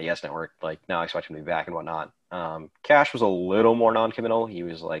Stuff on the Yes Network, like, no, I expect him to be back and whatnot. Cash was a little more non-committal. He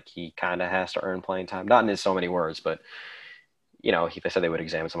was like, he kind of has to earn playing time. Not in so many words, but, they said they would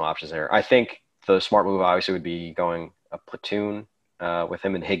examine some options there. I think the smart move obviously would be going a platoon with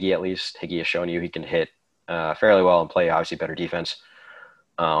him and Higgy at least. Higgy has shown you he can hit fairly well and play obviously better defense.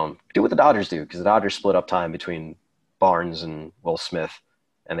 Do what the Dodgers do because the Dodgers split up time between Barnes and Will Smith,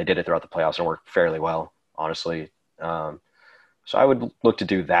 and they did it throughout the playoffs and worked fairly well, honestly. So I would look to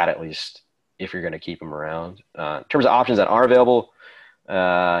do that at least if you're going to keep him around. In terms of options that are available,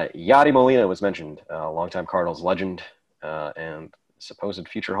 Yadi Molina was mentioned, a longtime Cardinals legend and supposed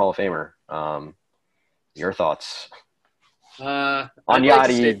future Hall of Famer. Your thoughts on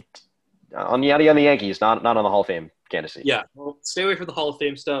Yadi? On Yadi on the Yankees, not on the Hall of Fame candidacy. Yeah, well, stay away from the Hall of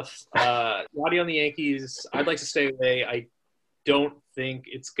Fame stuff. Yadi on the Yankees, I'd like to stay away. I don't think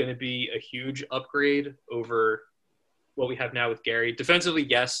it's going to be a huge upgrade over what we have now with Gary. Defensively,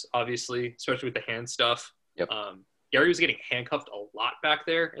 yes, obviously, especially with the hand stuff. Yep. Gary was getting handcuffed a lot back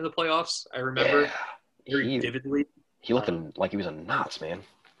there in the playoffs. I remember very vividly. He looked like he was in knots, man.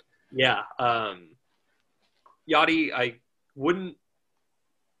 Yeah. Yadi, it wouldn't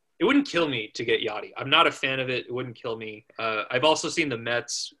kill me to get Yadi. I'm not a fan of it. It wouldn't kill me. I've also seen the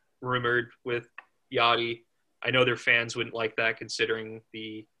Mets rumored with Yadi. I know their fans wouldn't like that considering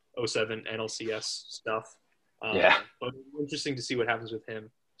the 07 NLCS stuff. Yeah. But it's interesting to see what happens with him,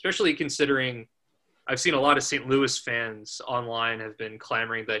 especially considering I've seen a lot of St. Louis fans online have been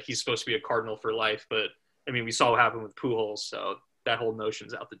clamoring that he's supposed to be a Cardinal for life. But, we saw what happened with Pujols, so that whole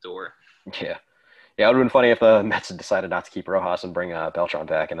notion's out the door. Yeah. Yeah, it would have been funny if the Mets had decided not to keep Rojas and bring Beltran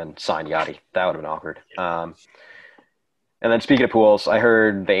back and then sign Yadi. That would have been awkward. And then speaking of Pujols, I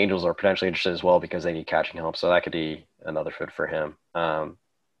heard the Angels are potentially interested as well because they need catching help, so that could be another fit for him. But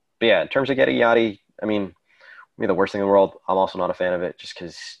yeah, in terms of getting Yadi, the worst thing in the world, I'm also not a fan of it just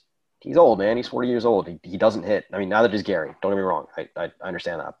because he's old, man. He's 40 years old. He doesn't hit. Neither does Gary. Don't get me wrong. I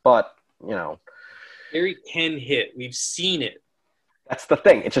understand that. But, Gary can hit. We've seen it. That's the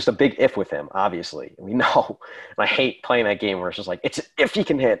thing. It's just a big if with him, obviously. We know. And I hate playing that game where it's just like, it's if he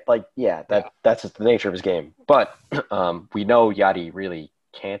can hit. Like, that's just the nature of his game. But we know Yadi really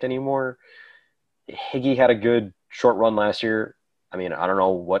can't anymore. Higgy had a good short run last year. I don't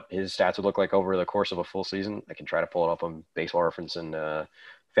know what his stats would look like over the course of a full season. I can try to pull it up on Baseball Reference and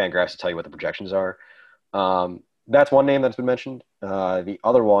Fangraphs to tell you what the projections are. That's one name that's been mentioned. The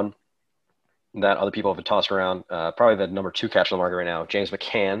other one that other people have been tossed around, probably the number 2 catcher on the market right now, James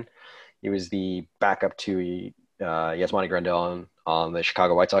McCann. He was the backup to Yasmani Grandal on the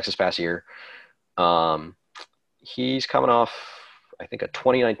Chicago White Sox this past year. He's coming off, I think, a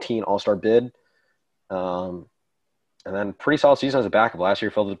 2019 All-Star bid. And then pretty solid season as a backup. Last year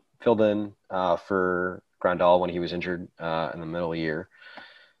filled in for Grandal when he was injured in the middle of the year.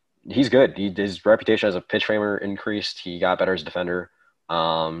 He's good. His reputation as a pitch framer increased. He got better as a defender.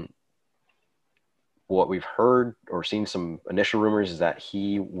 what we've heard or seen some initial rumors is that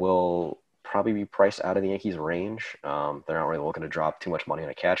he will probably be priced out of the Yankees range. They're not really looking to drop too much money on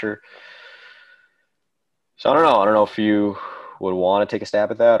a catcher. So I don't know. I don't know if you would want to take a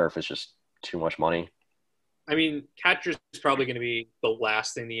stab at that or if it's just too much money. I mean, catcher is probably going to be the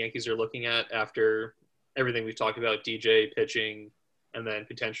last thing the Yankees are looking at after everything we've talked about, DJ pitching, and then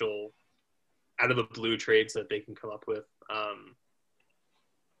potential out of the blue trades that they can come up with.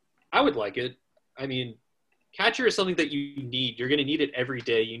 I would like it. I mean, catcher is something that you need. You're going to need it every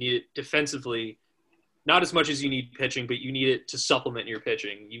day. You need it defensively, not as much as you need pitching, but you need it to supplement your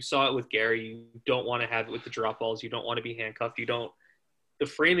pitching. You saw it with Gary. You don't want to have it with the drop balls. You don't want to be handcuffed. The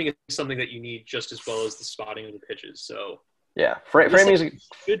framing is something that you need just as well as the spotting of the pitches. So yeah, framing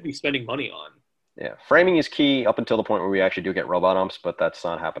should be spending money on. Yeah, framing is key up until the point where we actually do get robot umps, but that's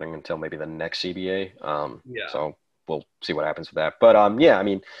not happening until maybe the next CBA. So we'll see what happens with that. But yeah, I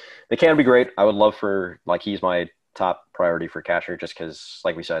mean, they can be great. I would love he's my top priority for catcher, just because,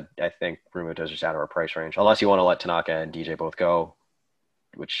 like we said, I think Realmuto is just out of our price range, unless you want to let Tanaka and DJ both go,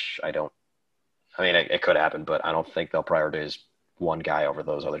 which I don't. I mean, it could happen, but I don't think they'll prioritize one guy over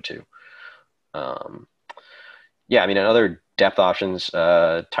those other two. Yeah, I mean, another depth options,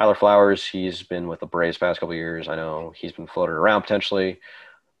 Tyler Flowers, he's been with the Braves past couple of years. I know he's been floated around potentially.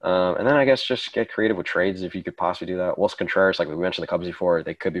 And then I guess just get creative with trades if you could possibly do that. Wilson Contreras, like we mentioned the Cubs before,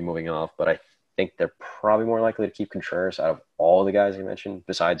 they could be moving off, but I think they're probably more likely to keep Contreras out of all the guys you mentioned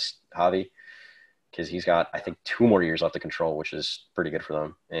besides Javi, because he's got, I think, 2 more years left to control, which is pretty good for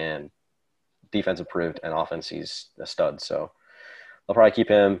them. And defense improved and offense, he's a stud. So they'll probably keep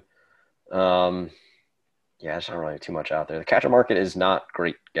him. Yeah, there's not really too much out there. The catcher market is not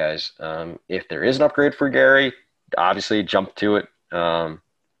great, guys. If there is an upgrade for Gary, obviously jump to it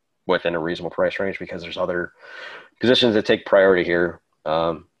within a reasonable price range because there's other positions that take priority here.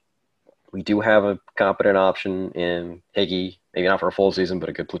 We do have a competent option in Higgy, maybe not for a full season, but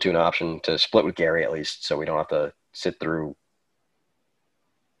a good platoon option to split with Gary at least, so we don't have to sit through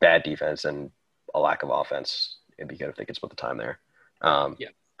bad defense and a lack of offense. It'd be good if they could split the time there. Yeah.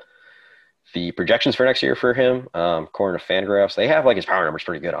 The projections for next year for him, according to Fangraphs, they have his power numbers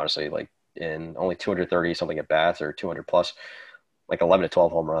pretty good, honestly. In only 230 something at bats or 200 plus, 11 to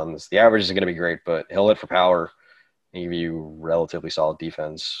 12 home runs. The average isn't going to be great, but he'll hit for power and give you relatively solid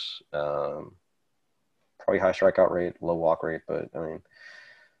defense. Probably high strikeout rate, low walk rate, but I mean,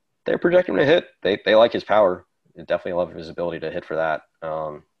 they're projecting him to hit. They like his power. They definitely love his ability to hit for that.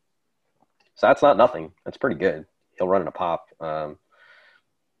 So that's not nothing. That's pretty good. He'll run in a pop.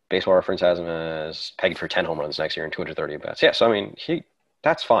 Baseball Reference has him as pegged for 10 home runs next year and 230 at bats. Yeah, so I mean,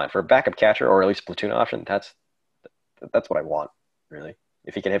 that's fine for a backup catcher or at least a platoon option. That's what I want, really.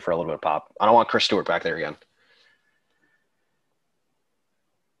 If he can hit for a little bit of pop, I don't want Chris Stewart back there again.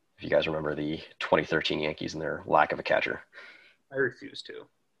 If you guys remember the 2013 Yankees and their lack of a catcher, I refuse to.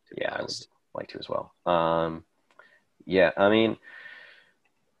 Yeah, I would like to as well. Yeah, I mean,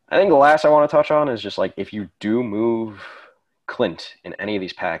 I think the last I want to touch on is just if you do move Clint in any of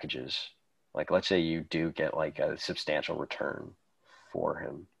these packages, let's say you do get a substantial return for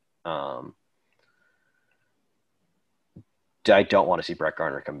him, I don't want to see Brett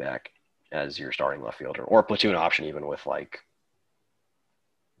Gardner come back as your starting left fielder or platoon option, even with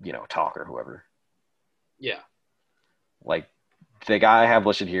Talk or whoever. Yeah. The guy I have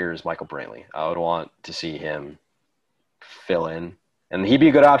listed here is Michael Brantley. I would want to see him fill in. And he'd be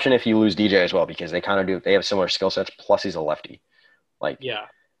a good option if you lose DJ as well, because they have similar skill sets, plus he's a lefty. Yeah.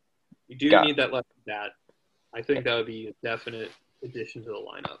 You do need that lefty bat. I think that would be a definite addition to the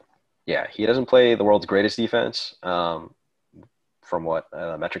lineup. Yeah, he doesn't play the world's greatest defense, from what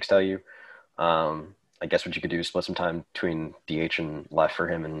metrics tell you. I guess what you could do is split some time between DH and left for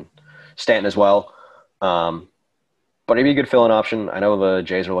him and Stanton as well. But it'd be a good fill-in option. I know the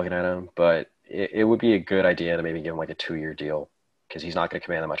Jays are looking at him, but it would be a good idea to maybe give him a 2-year deal, because he's not going to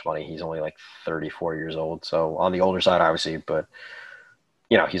command that much money. He's only 34 years old. So on the older side, obviously, but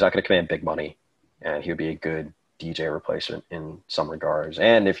he's not going to command big money, and he would be a good DJ replacement in some regards.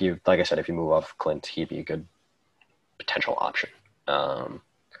 And if you, like I said, if you move off Clint, he'd be a good potential option.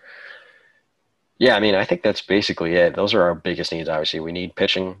 Yeah, I mean, I think that's basically it. Those are our biggest needs, obviously. We need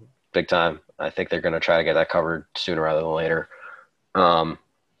pitching big time. I think they're going to try to get that covered sooner rather than later. But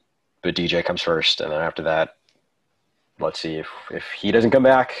DJ comes first, and then after that, let's see if he doesn't come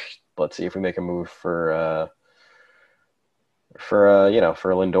back. Let's see if we make a move for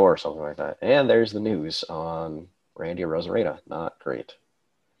Lindor or something like that. And there's the news on Randy Arozarena. Not great.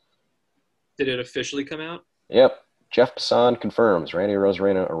 Did it officially come out? Yep. Jeff Passan confirms Randy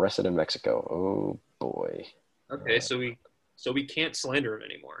Arozarena arrested in Mexico. Oh boy. Okay, so we can't slander him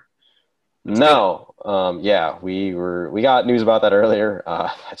anymore. No. Yeah, we got news about that earlier.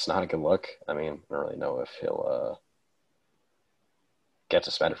 That's not a good look. I mean, I don't really know if he'll get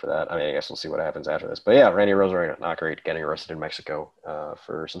suspended for that. I mean, I guess we'll see what happens after this. But yeah, Randy Rosarena, not great, getting arrested in Mexico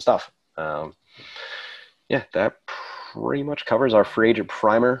for some stuff. Yeah, that pretty much covers our free agent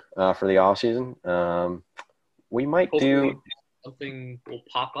primer for the offseason. We might Hopefully do. something will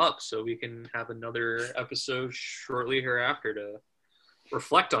pop up so we can have another episode shortly hereafter to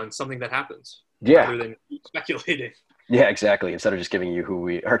reflect on something that happens Yeah. rather than speculating. Yeah, exactly. Instead of just giving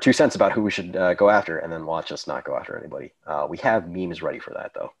you our 2 cents about who we should go after and then watch us not go after anybody. We have memes ready for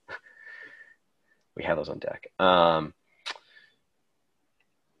that, though. We have those on deck.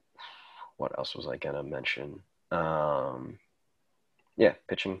 What else was I going to mention? Yeah,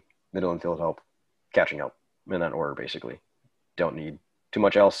 pitching, middle infield help, catching up in that order, basically. Don't need too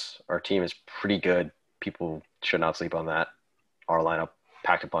much else. Our team is pretty good. People should not sleep on that. Our lineup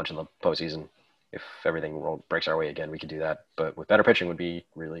packed a punch in the postseason. If everything breaks our way again, we could do that. But with better pitching would be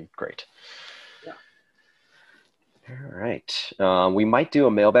really great. Yeah. All right. We might do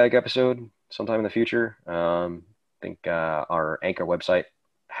a mailbag episode sometime in the future. I think our Anchor website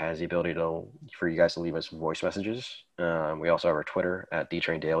has the ability for you guys to leave us voice messages. We also have our Twitter at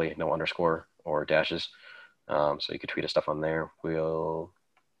DTrainDaily, no underscore or dashes. So you could tweet us stuff on there. We'll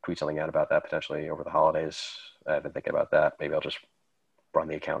tweet something out about that potentially over the holidays. I've been thinking about that. Maybe I'll just run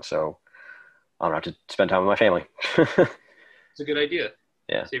the account so I don't have to spend time with my family. It's a good idea.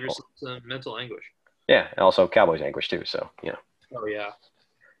 Yeah. Save yourself some mental anguish. Yeah, and also Cowboys anguish too. So Oh yeah.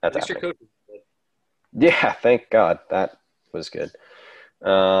 that's At least your happening. coach is good. Yeah, thank God that was good.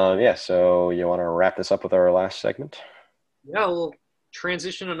 Yeah, so you want to wrap this up with our last segment? Yeah, we'll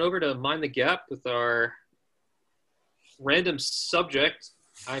transition on over to Mind the Gap with our random subject.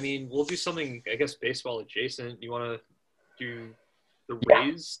 I mean, we'll do something, I guess, baseball adjacent. You want to do the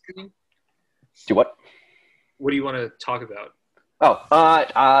Rays thing? Do what? What do you want to talk about? Oh,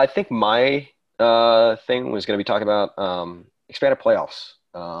 I think my thing was going to be talking about expanded playoffs.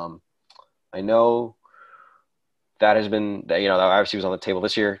 I know that has been, that obviously was on the table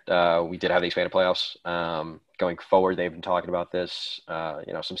this year. We did have the expanded playoffs. Going forward, they've been talking about this.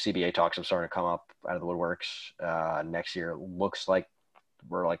 Some CBA talks are starting to come up out of the woodworks. Next year, it looks like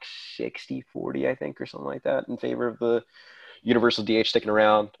we're like 60-40, I think, or something like that, in favor of the universal DH sticking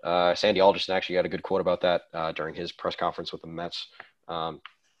around. Sandy Alderson actually had a good quote about that during his press conference with the Mets.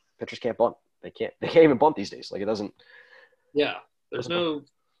 Pitchers can't bunt. They can't even bunt these days. Like, it doesn't. Yeah, it's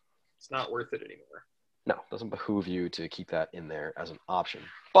not worth it anymore. No, it doesn't behoove you to keep that in there as an option.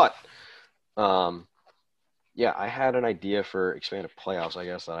 But, yeah, I had an idea for expanded playoffs, I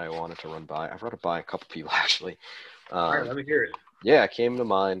guess, that I wanted to run by. I've run it by a couple people, actually. All right, let me hear it. Yeah, it came to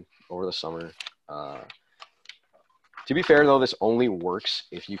mind over the summer. To be fair, though, this only works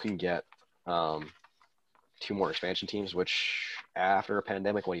if you can get 2 more expansion teams, which after a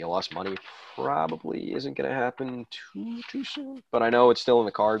pandemic when you lost money probably isn't going to happen too soon. But I know it's still in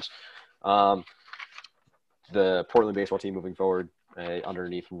the cards. The Portland baseball team moving forward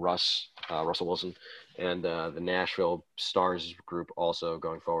underneath Russell Wilson, and the Nashville Stars group also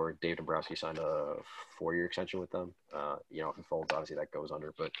going forward. Dave Dombrowski signed a 4-year extension with them. If it folds, obviously that goes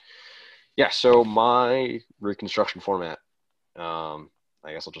under. But yeah, so my reconstruction format, I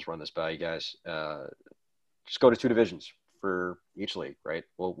guess I'll just run this by you guys. Just go to 2 divisions for each league, right?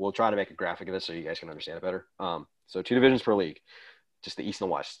 We'll try to make a graphic of this so you guys can understand it better. So 2 divisions per league, just the East and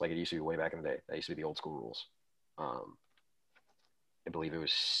the West, like it used to be way back in the day. That used to be the old school rules. I believe it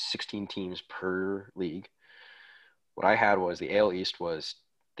was 16 teams per league. What I had was the AL East was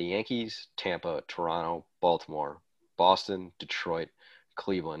the Yankees, Tampa, Toronto, Baltimore, Boston, Detroit,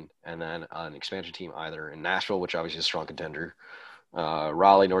 Cleveland, and then an expansion team either in Nashville, which obviously is a strong contender.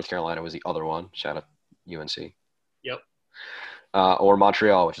 Raleigh, North Carolina was the other one. Shout out UNC. Yep. Or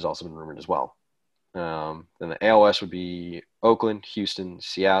Montreal, which has also been rumored as well. Then the ALS would be Oakland, Houston,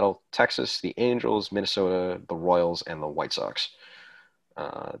 Seattle, Texas, the Angels, Minnesota, the Royals, and the White Sox.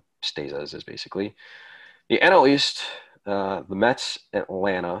 Stays as is, basically. The NL East, the Mets,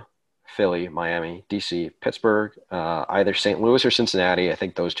 Atlanta, Philly, Miami, DC, Pittsburgh, either St. Louis or Cincinnati. I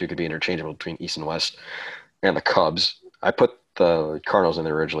think those 2 could be interchangeable between East and West. And the Cubs. I put the Cardinals in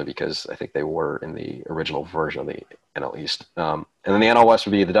there originally because I think they were in the original version of the NL East. And then the NL West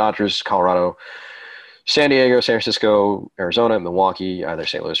would be the Dodgers, Colorado, San Diego, San Francisco, Arizona, Milwaukee, either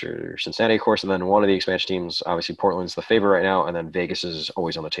St. Louis or Cincinnati, of course. And then one of the expansion teams, obviously Portland's the favorite right now, and then Vegas is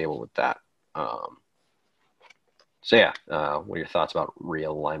always on the table with that. So yeah, what are your thoughts about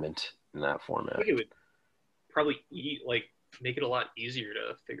realignment in that format? I think it would probably make it a lot easier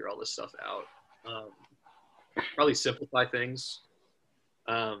to figure all this stuff out. Probably simplify things.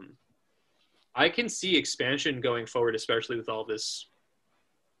 I can see expansion going forward, especially with all this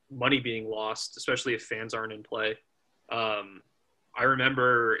money being lost, especially if fans aren't in play. I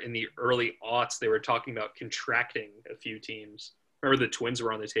remember in the early aughts, they were talking about contracting a few teams. Remember the Twins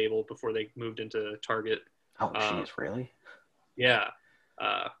were on the table before they moved into Target. Oh, jeez, really? Yeah,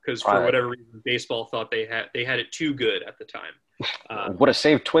 because for whatever reason, baseball thought they had it too good at the time. Would have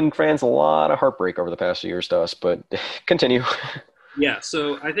saved Twin fans a lot of heartbreak over the past few years to us, but continue. Yeah,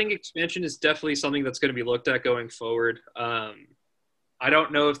 so I think expansion is definitely something that's going to be looked at going forward. I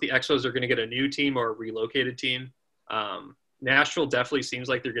don't know if the Expos are going to get a new team or a relocated team. Nashville definitely seems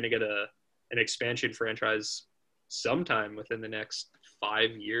like they're going to get an expansion franchise sometime within the next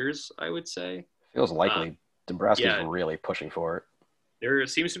 5 years, I would say. Feels likely. Dombrowski's yeah. really pushing for it. There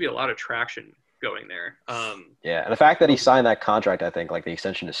seems to be a lot of traction going there. Yeah, and the fact that he signed that contract, I think, like the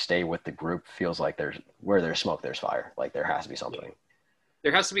extension to stay with the group feels like where there's smoke, there's fire. Like there has to be something. Yeah.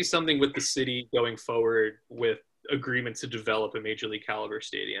 There has to be something with the city going forward with agreements to develop a major league caliber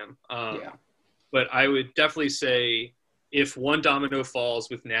stadium. But I would definitely say if one domino falls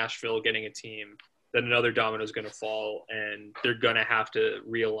with Nashville getting a team, then another domino is going to fall, and they're going to have to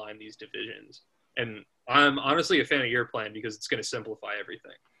realign these divisions. And I'm honestly a fan of your plan because it's going to simplify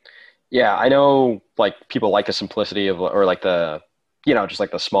everything. Yeah, I know, like, people like the simplicity of, or like the, just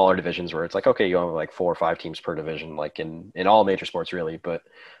like the smaller divisions where it's like, okay, you have like 4 or 5 teams per division, like in all major sports really. But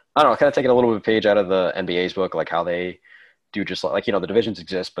I don't know, kind of taking a little bit of a page out of the NBA's book, like how they do just like, the divisions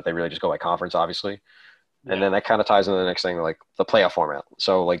exist, but they really just go by conference, obviously. Yeah. And then that kind of ties into the next thing, like the playoff format.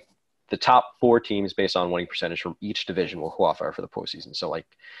 So like the top 4 teams based on winning percentage from each division will qualify for the postseason. So like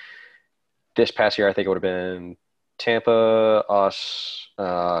this past year, I think it would have been Tampa, us,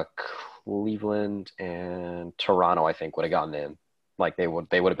 Cleveland, and Toronto, I think, would have gotten in. Like they would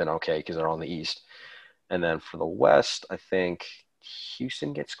have been okay because they're on the East. And then for the West, I think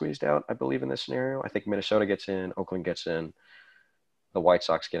Houston gets squeezed out, I believe, in this scenario. I think Minnesota gets in, Oakland gets in, the White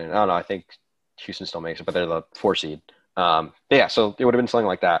Sox get in. I don't know, I think Houston still makes it, but they're the 4 seed. Yeah, so it would have been something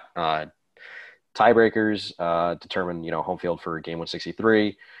like that. Tiebreakers determine, home field for game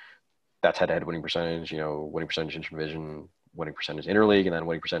 163. That's head-to-head winning percentage, winning percentage inter-division, winning percentage interleague, and then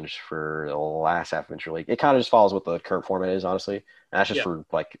winning percentage for the last half of interleague. It kind of just follows what the current format is, honestly. And that's just for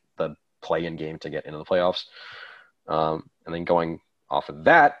like the play-in game to get into the playoffs. And then going off of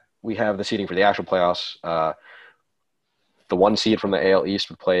that, we have the seeding for the actual playoffs. The 1 seed from the AL East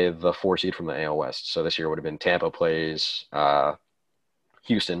would play the 4 seed from the AL West. So this year would have been Tampa plays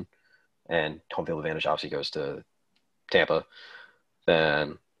Houston, and home field advantage obviously goes to Tampa.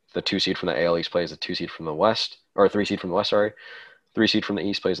 Then the 2 seed from the AL East plays the 2 seed from the West, or 3 seed from the West, sorry. 3 seed from the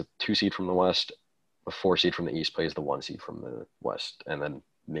East plays the 2 seed from the West. The 4 seed from the East plays the 1 seed from the West. And then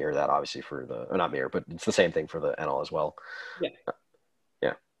mirror that obviously for or not mirror, but it's the same thing for the NL as well. Yeah.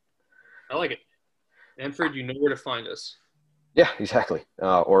 Yeah. I like it. Manfred, you know where to find us. Yeah, exactly.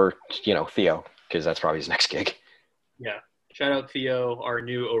 Or, Theo, because that's probably his next gig. Yeah. Shout out Theo, our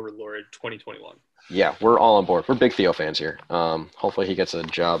new overlord, 2021. Yeah, we're all on board. We're big Theo fans here. Hopefully he gets a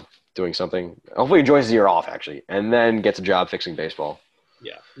job doing something. Hopefully he enjoys the year off, actually, and then gets a job fixing baseball.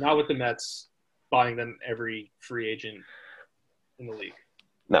 Yeah, not with the Mets buying them every free agent in the league.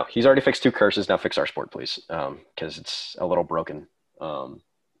 No, he's already fixed 2 curses. Now fix our sport, please, because it's a little broken.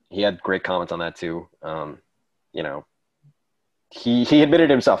 He had great comments on that, too. He admitted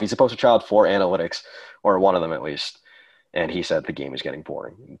himself. He's a poster child for analytics, or one of them at least. And he said the game is getting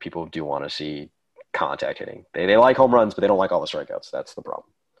boring. People do want to see contact hitting. They like home runs, but they don't like all the strikeouts. That's the problem.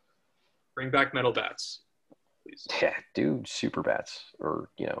 Bring back metal bats, please. Yeah, dude, super bats. Or,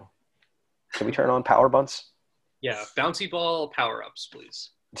 can we turn on power bunts? Yeah, bouncy ball power-ups, please.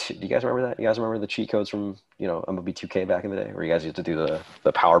 Do you guys remember that? You guys remember the cheat codes from, MLB 2K back in the day? Where you guys used to do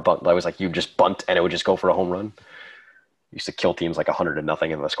the power bunt? That was like you just bunt and it would just go for a home run. Used to kill teams like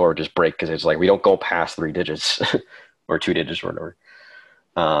 100-0 and the score would just break because it's like we don't go past 3 digits or 2 digits or whatever.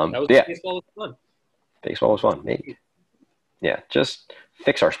 Baseball was fun. Baseball was fun. Maybe. Yeah, just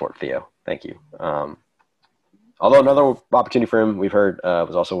fix our sport, Theo. Thank you. Although another opportunity for him we've heard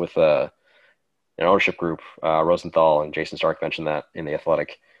was also with an ownership group. Rosenthal and Jason Stark mentioned that in The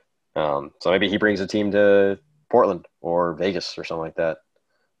Athletic. So maybe he brings a team to Portland or Vegas or something like that.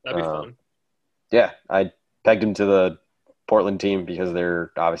 That'd be fun. Yeah, I pegged him to the Portland team because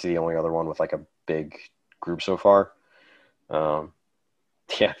they're obviously the only other one with like a big group so far. Theo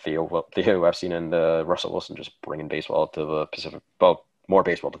Epstein and Russell Wilson just bringing baseball to the Pacific, more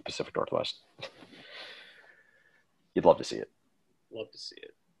baseball to the Pacific Northwest. You'd love to see it. Love to see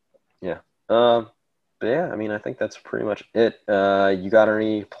it. Yeah. But yeah, I mean, I think that's pretty much it. You got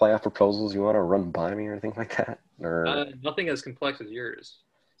any playoff proposals you want to run by me or anything like that? Or nothing as complex as yours.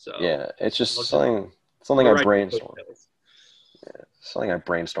 So Yeah, it's just I'll something I write brainstorm. coattails. Something I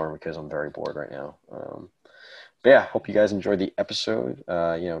brainstorm because I'm very bored right now. But yeah, hope you guys enjoyed the episode.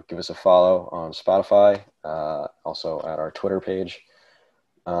 Give us a follow on Spotify, also at our Twitter page.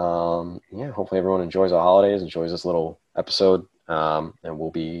 Hopefully everyone enjoys the holidays, enjoys this little episode, and we'll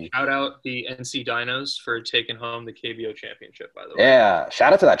be. Shout out the NC Dinos for taking home the KBO championship, by the way. Yeah,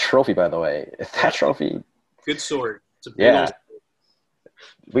 shout out to that trophy, by the way. That trophy. Good sword. It's a big Yeah, old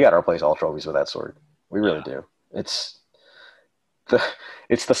we got to replace all trophies with that sword. We really do. It's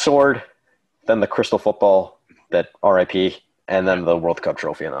the sword, then the crystal football, that RIP, and then the World Cup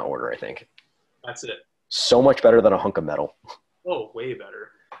trophy in that order. I think. That's it. So much better than a hunk of metal. Oh, way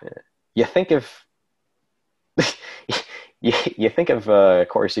better. You think if you think if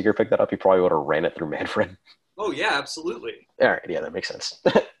Corey Seager picked that up, he probably would have ran it through Manfred. Oh yeah, absolutely. All right, yeah, that makes sense.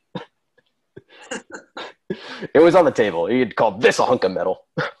 It was on the table. He'd called this a hunk of metal.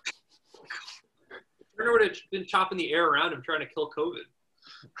 Turner would have been chopping the air around him trying to kill COVID.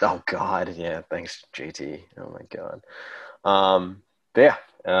 Oh God, yeah. Thanks, JT. Oh my God. But yeah.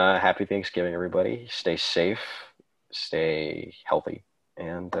 Happy Thanksgiving, everybody. Stay safe, stay healthy,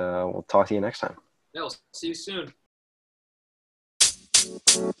 and we'll talk to you next time. Yeah, we'll see you soon. You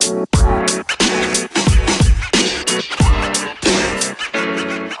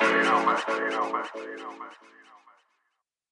know, man.